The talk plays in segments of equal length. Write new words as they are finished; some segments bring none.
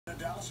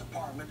Dallas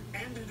apartment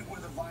ended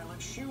with a violent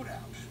shootout.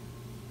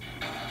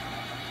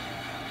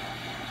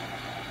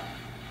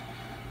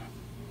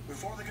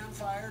 Before the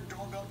gunfire,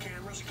 doorbell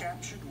cameras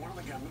captured one of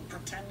the gunmen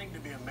pretending to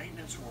be a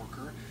maintenance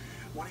worker.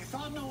 When he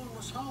thought no one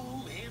was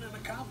home, he and an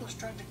accomplice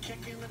tried to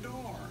kick in the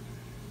door.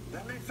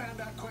 Then they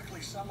found out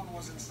quickly someone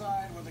was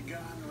inside with a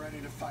gun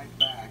ready to fight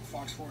back.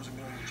 Fox 4's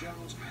Amelia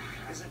Jones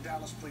is at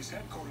Dallas Police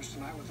Headquarters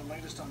tonight with the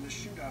latest on this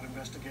shootout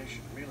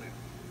investigation. Amelia.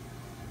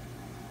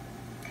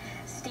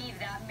 Steve,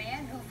 that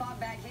man who fought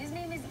back, his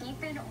name is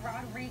Ethan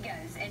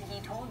Rodriguez, and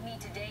he told me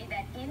today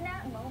that in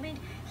that moment,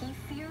 he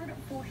feared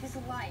for his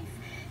life.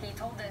 He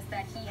told us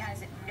that he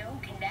has no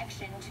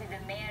connection to the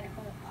man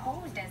who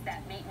posed as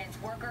that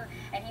maintenance worker,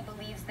 and he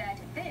believes that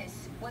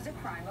this was a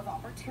crime of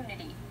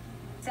opportunity.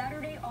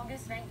 Saturday,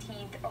 August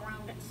 19th,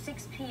 around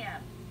 6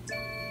 p.m.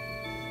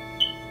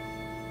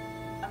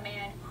 A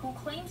man who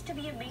claims to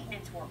be a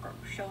maintenance worker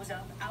shows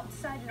up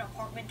outside an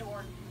apartment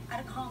door at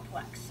a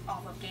complex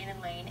off of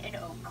Gannon Lane in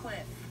Oak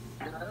Cliff.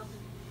 They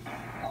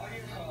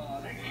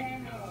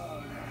came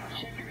to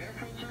check your air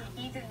filter.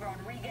 Ethan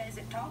Rodriguez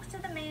talks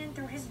to the man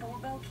through his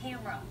doorbell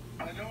camera.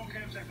 No one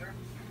came to check her.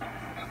 No.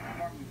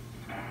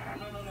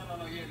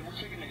 Yeah, we're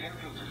checking the air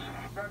filters.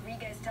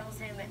 Rodriguez tells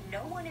him no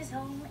one is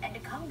home and to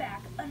come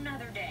back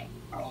another day.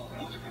 Oh,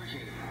 much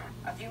appreciated.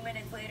 A few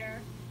minutes later,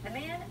 the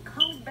man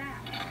comes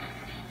back,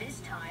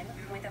 this time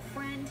with a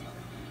friend,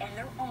 and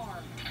they're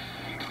armed.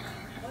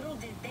 Little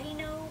did they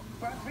know,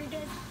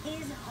 Rodriguez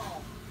is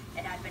home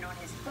and had been on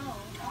his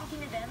phone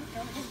talking to them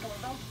through his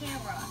doorbell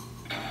camera.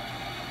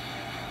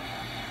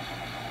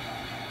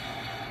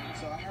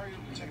 So I hurried up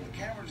and checked the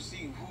camera to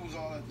see who was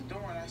all at the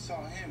door, and I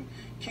saw him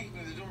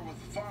kicking the door with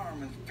a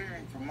firearm, and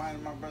fearing for mine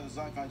and my brother's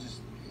life, I just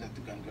let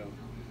the gun go.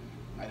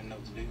 I didn't know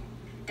what to do.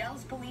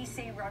 Dallas police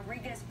say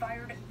Rodriguez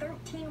fired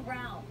 13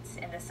 rounds,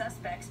 and the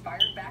suspects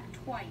fired back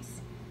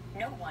twice.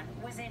 No one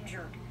was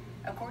injured.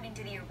 According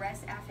to the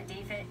arrest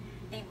affidavit,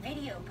 the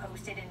video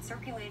posted and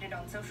circulated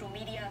on social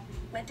media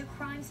led to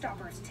Crime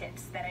Stoppers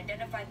tips that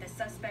identified the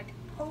suspect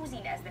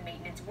posing as the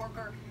maintenance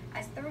worker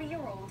as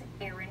 30-year-old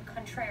Aaron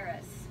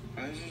Contreras.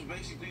 And this was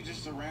basically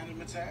just a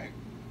random attack.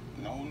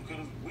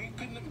 We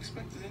couldn't have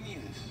expected any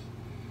of this.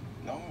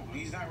 No,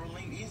 he's not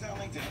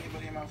linked to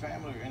anybody in my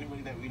family or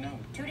anybody that we know.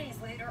 2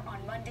 days later, on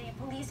Monday,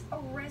 police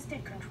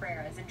arrested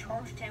Contreras and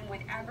charged him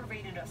with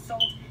aggravated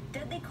assault,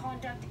 deadly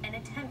conduct, and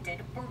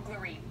attempted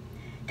burglary.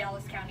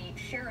 Dallas County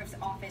Sheriff's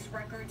Office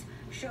records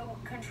show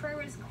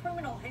Contreras'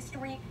 criminal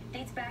history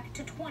dates back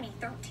to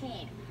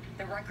 2013.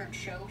 The records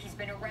show he's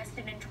been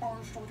arrested and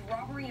charged with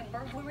robbery and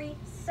burglary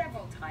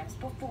several times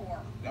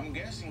before. I'm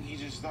guessing he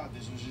just thought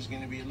this was just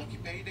going to be a lucky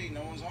payday.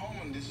 No one's home,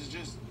 and this is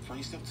just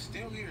free stuff to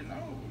steal here.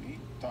 No, he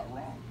thought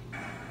wrong.